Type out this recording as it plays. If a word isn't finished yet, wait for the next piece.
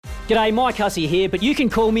G'day, Mike Hussey here, but you can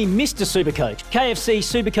call me Mr. Supercoach. KFC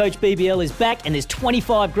Supercoach BBL is back and there's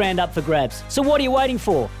 25 grand up for grabs. So what are you waiting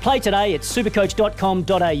for? Play today at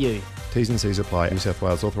supercoach.com.au. T's and C's apply. New South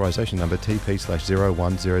Wales authorisation number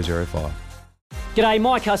TP/01005. G'day,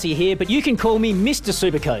 Mike Hussey here, but you can call me Mr.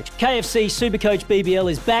 Supercoach. KFC Supercoach BBL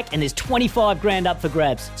is back and there's 25 grand up for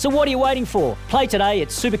grabs. So what are you waiting for? Play today at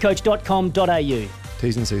supercoach.com.au.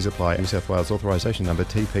 T's and C's apply. New South Wales authorisation number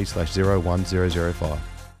TP/01005.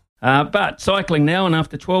 But cycling now, and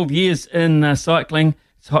after 12 years in cycling,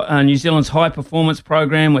 New Zealand's high performance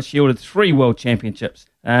program, which yielded 3 world championships,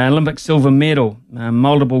 Olympic silver medal,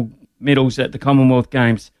 multiple medals at the Commonwealth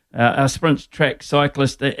Games. Our sprint track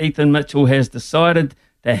cyclist Ethan Mitchell has decided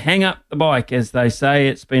to hang up the bike, as they say.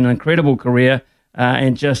 It's been an incredible career,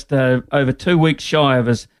 and just over 2 weeks shy of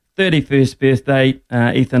his 31st birthday,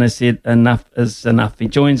 Ethan has said enough is enough. He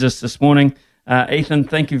joins us this morning. Ethan,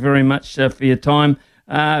 thank you very much for your time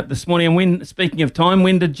this morning. And speaking of time,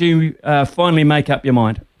 when did you finally make up your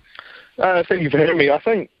mind? Thank you for having me. I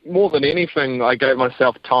think more than anything, I gave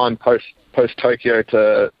myself time post Tokyo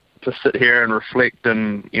to sit here and reflect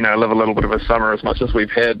and live a little bit of a summer as much as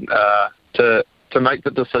we've had to make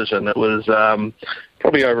the decision. It was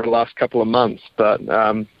probably over the last couple of months, but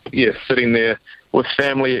sitting there with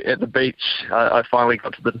family at the beach, I finally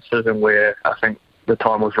got to the decision where I think the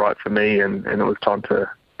time was right for me, and it was time to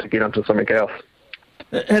get onto something else.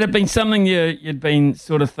 Had it been something you'd been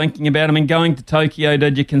sort of thinking about? I mean, going to Tokyo,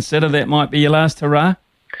 did you consider that might be your last hurrah?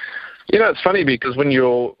 It's funny because when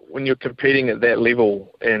you're competing at that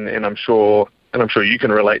level, and I'm sure you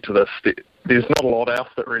can relate to this, there's not a lot else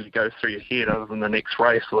that really goes through your head other than the next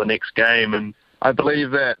race or the next game. And I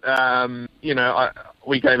believe that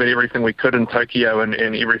we gave it everything we could in Tokyo, and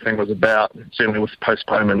everything was about, certainly with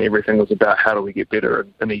postponement, everything was about how do we get better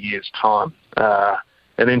in a year's time.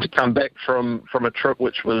 And then to come back from a trip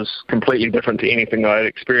which was completely different to anything I had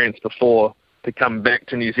experienced before, to come back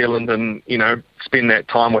to New Zealand and, spend that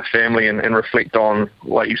time with family and reflect on,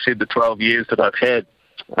 like you said, the 12 years that I've had.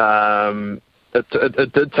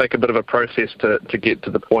 It did take a bit of a process to get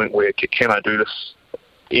to the point where, can I do this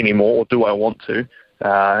anymore, or do I want to?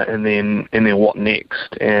 And then what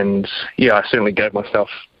next? And I certainly gave myself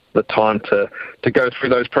the time to go through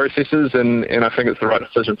those processes, and I think it's the right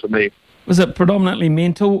decision for me. Was it predominantly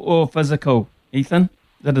mental or physical, Ethan,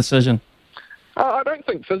 the decision? I don't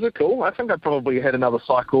think physical. I think I probably had another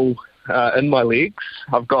cycle in my legs.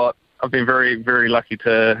 I've been very, very lucky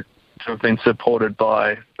to have been supported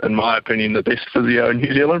by, in my opinion, the best physio in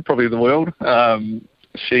New Zealand, probably the world.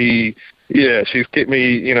 She's kept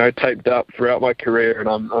me, taped up throughout my career, and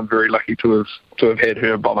I'm very lucky to have had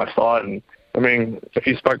her by my side. And I mean, if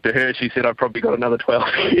you spoke to her, she said I've probably got another 12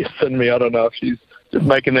 years in me. I don't know if she's just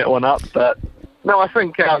making that one up, but no, I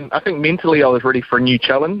think mentally I was ready for a new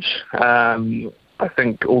challenge. I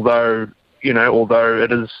think although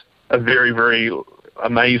it is a very, very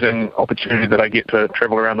amazing opportunity that I get to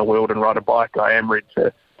travel around the world and ride a bike, I am ready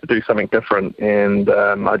to do something different, and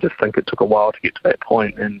I just think it took a while to get to that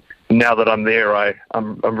point. And now that I'm there,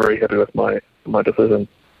 I'm very happy with my decision.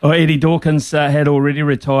 Oh, Eddie Dawkins had already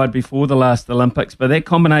retired before the last Olympics, but that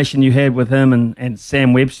combination you had with him and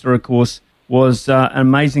Sam Webster, of course, was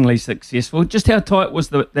amazingly successful. Just how tight was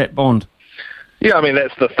that bond? Yeah, I mean,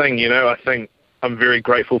 that's the thing, I think I'm very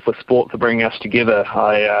grateful for sport for bringing us together.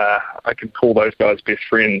 I can call those guys best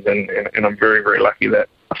friends, and I'm very, very lucky that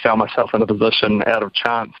I found myself in a position out of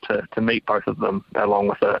chance to meet both of them, along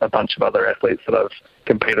with a bunch of other athletes that I've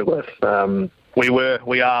competed with.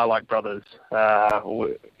 We are like brothers.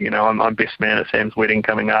 I'm best man at Sam's wedding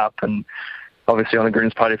coming up, and obviously on the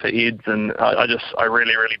groom's party for Ed's, and I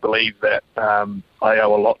really, really believe that I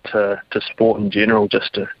owe a lot to sport in general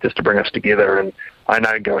just to bring us together. And I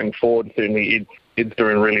know going forward, certainly Ed's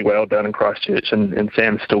doing really well down in Christchurch, and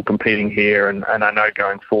Sam's still competing here, and I know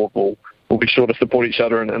going forward we'll be sure to support each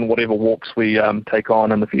other in whatever walks we take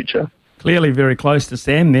on in the future. Clearly very close to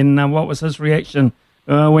Sam then. What was his reaction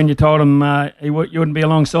when you told him you wouldn't be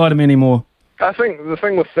alongside him anymore? I think the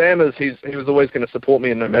thing with Sam is he was always going to support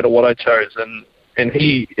me no matter what I chose, and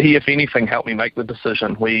he if anything helped me make the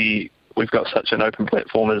decision. We've got such an open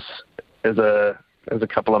platform as a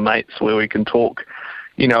couple of mates where we can talk,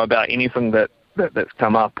 about anything that's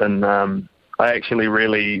come up, and I actually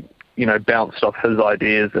really bounced off his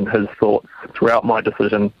ideas and his thoughts throughout my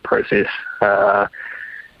decision process,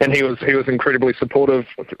 and he was incredibly supportive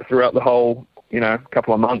throughout the whole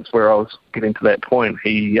couple of months where I was getting to that point.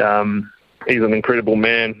 He's an incredible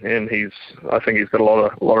man, and I think he's got a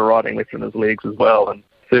lot of riding left in his legs as well, and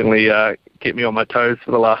certainly kept me on my toes for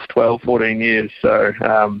the last 12, 14 years. So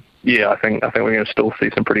I think we're going to still see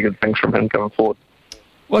some pretty good things from him going forward.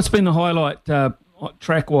 What's been the highlight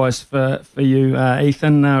track-wise for you,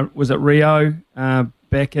 Ethan? Was it Rio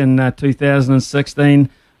back in 2016?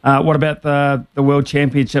 What about the World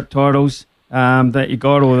Championship titles that you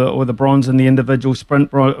got, or the bronze in the individual sprint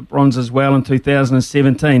bronze as well in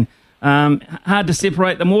 2017? Hard to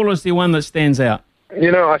separate them all, or is there one that stands out?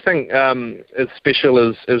 I think as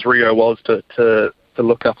special as Rio was to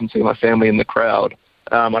look up and see my family in the crowd,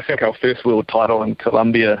 I think our first world title in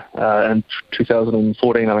Colombia in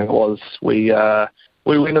 2014, I think it was, we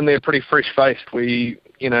went in there pretty fresh-faced. We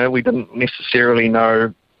didn't necessarily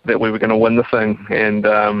know that we were going to win the thing, and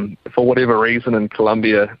for whatever reason in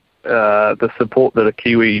Colombia, the support that a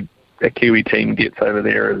Kiwi team gets over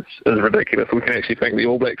there is ridiculous. We can actually thank the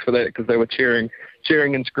All Blacks for that, because they were cheering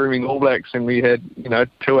and screaming All Blacks, and we had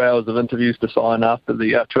 2 hours of interviews to sign after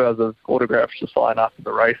the 2 hours of autographs to sign after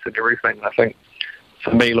the race and everything. And I think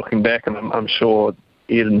for me, looking back, and I'm sure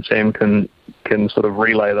Ed and Sam can sort of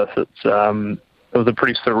relay this, it was a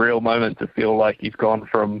pretty surreal moment to feel like you've gone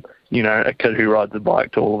from a kid who rides a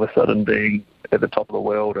bike to all of a sudden being at the top of the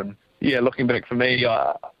world. And yeah, looking back for me,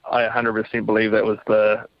 I 100% believe that was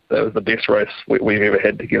the best race we've ever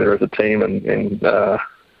had together as a team, and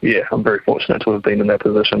I'm very fortunate to have been in that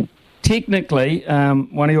position. Technically,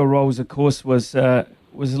 one of your roles, of course, was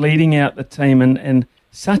leading out the team in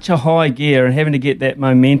such a high gear and having to get that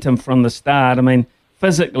momentum from the start. I mean,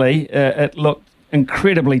 physically, it looked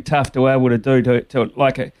incredibly tough to be able to do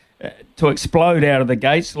to explode out of the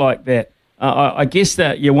gates like that. I guess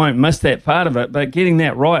that you won't miss that part of it, but getting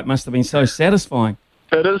that right must have been so satisfying.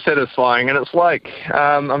 It is satisfying, and it's like,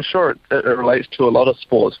 I'm sure it relates to a lot of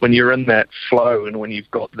sports. When you're in that flow and when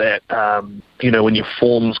you've got that, when your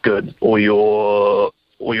form's good or you're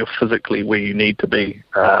physically where you need to be,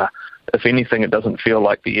 if anything, it doesn't feel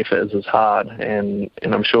like the effort is as hard, and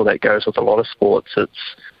I'm sure that goes with a lot of sports.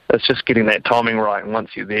 It's just getting that timing right, and once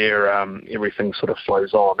you're there, everything sort of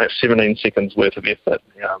flows on. That's 17 seconds worth of effort,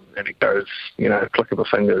 and it goes, click of the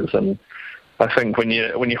fingers. And I think when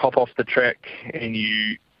you hop off the track and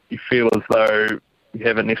you feel as though you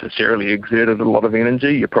haven't necessarily exerted a lot of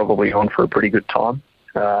energy, you're probably on for a pretty good time.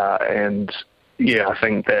 And yeah, I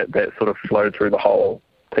think that sort of flowed through the whole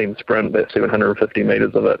team sprint, that 750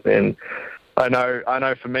 metres of it. And I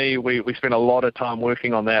know for me, we spent a lot of time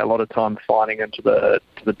working on that, a lot of time finding into the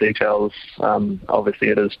details. Obviously,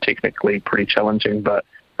 it is technically pretty challenging, but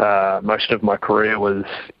most of my career was,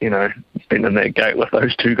 spent in that gate with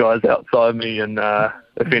those two guys outside me, and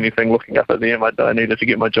if anything, looking up at them, I needed to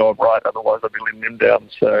get my job right, otherwise I'd be letting them down.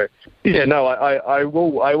 So, yeah, no, I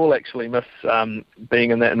will actually miss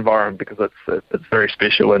being in that environment, because it's very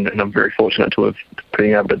special, and I'm very fortunate to have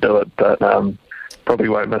been able to do it, but probably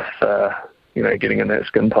won't miss getting in that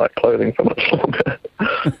skin-tight clothing for much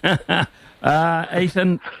longer.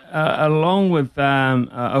 Ethan, along with,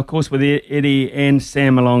 of course, with Eddie and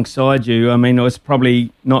Sam alongside you, I mean, it was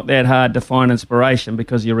probably not that hard to find inspiration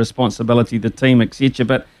because of your responsibility, the team, etc.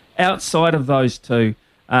 But outside of those two,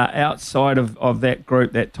 outside of that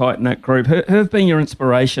group, that tight-knit group, who have been your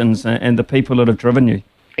inspirations and the people that have driven you?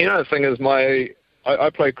 The thing is, I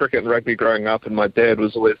played cricket and rugby growing up, and my dad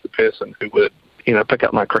was always the person who would pick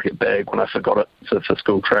up my cricket bag when I forgot it for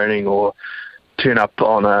school training, or turn up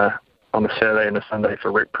on a Saturday and a Sunday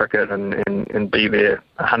for rep cricket and be there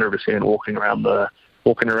 100% walking around the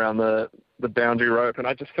boundary rope. And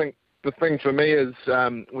I just think the thing for me is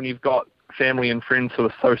when you've got family and friends who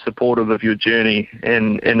are so supportive of your journey,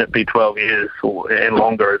 and it be 12 years and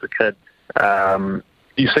longer as a kid,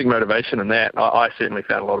 you seek motivation in that. I certainly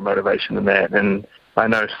found a lot of motivation in that, and I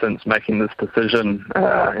know since making this decision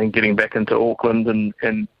and getting back into Auckland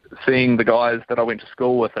and seeing the guys that I went to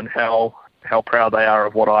school with and how proud they are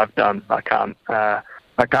of what I've done, I can't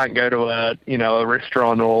go to a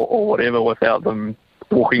restaurant or whatever without them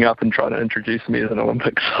walking up and trying to introduce me as an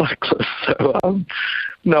Olympic cyclist. So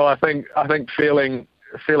no, I think feeling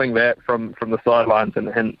that from the sidelines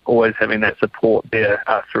and always having that support there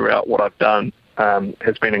throughout what I've done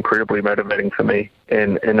has been incredibly motivating for me,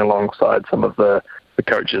 and alongside some of the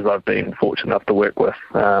coaches I've been fortunate enough to work with.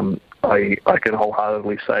 I can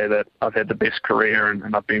wholeheartedly say that I've had the best career,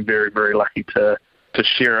 and I've been very, very lucky to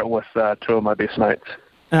share it with two of my best mates.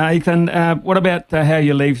 Ethan, what about how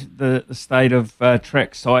you leave the state of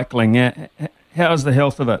track cycling? How's the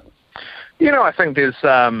health of it? I think there's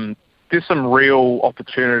some real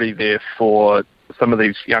opportunity there for some of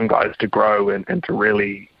these young guys to grow and to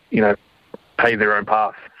really, pave their own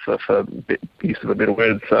path, for use of a better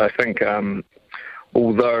word. So I think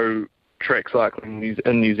although track cycling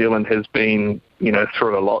in New Zealand has been,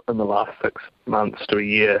 through a lot in the last 6 months to a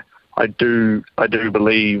year, I do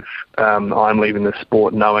believe I'm leaving the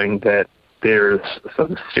sport knowing that there is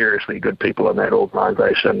some seriously good people in that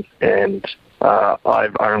organisation, and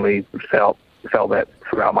I've only felt that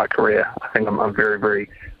throughout my career. I think I'm very, very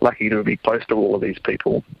lucky to be close to all of these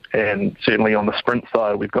people, and certainly on the sprint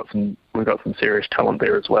side, we've got some serious talent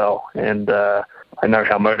there as well. And I know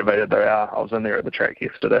how motivated they are. I was in there at the track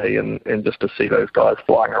yesterday, and just to see those guys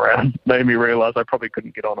flying around made me realise I probably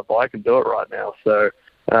couldn't get on a bike and do it right now. So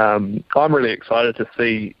I'm really excited to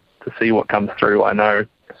see what comes through. I know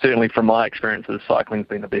certainly from my experiences, cycling's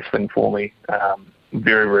been the best thing for me.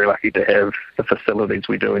 Very, very lucky to have the facilities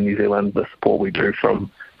we do in New Zealand, the support we do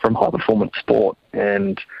from high performance sport,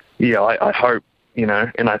 and I hope, and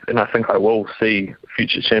I think I will see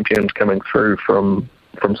future champions coming through from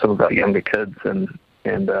some of our younger kids, and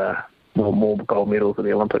more gold medals at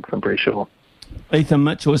the Olympics, I'm pretty sure. Ethan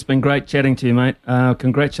Mitchell, it's been great chatting to you, mate.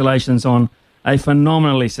 Congratulations on a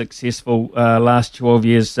phenomenally successful last 12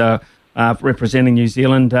 years representing New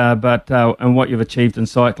Zealand, and what you've achieved in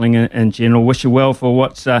cycling in general. Wish you well for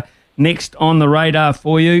what's next on the radar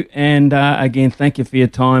for you, and again, thank you for your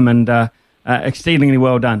time, and exceedingly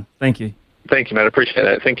well done. Thank you. Thank you, mate. I appreciate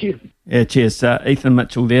that. Thank you. Yeah, cheers. Ethan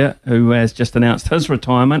Mitchell there, who has just announced his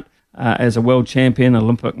retirement as a world champion,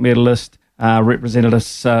 Olympic medalist, represented us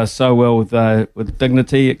so well with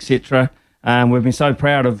dignity, etc. We've been so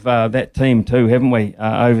proud of that team too, haven't we,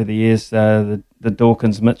 over the years, the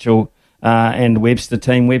Dawkins, Mitchell, and Webster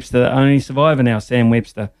team. Webster, the only survivor now, Sam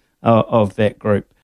Webster, of that group.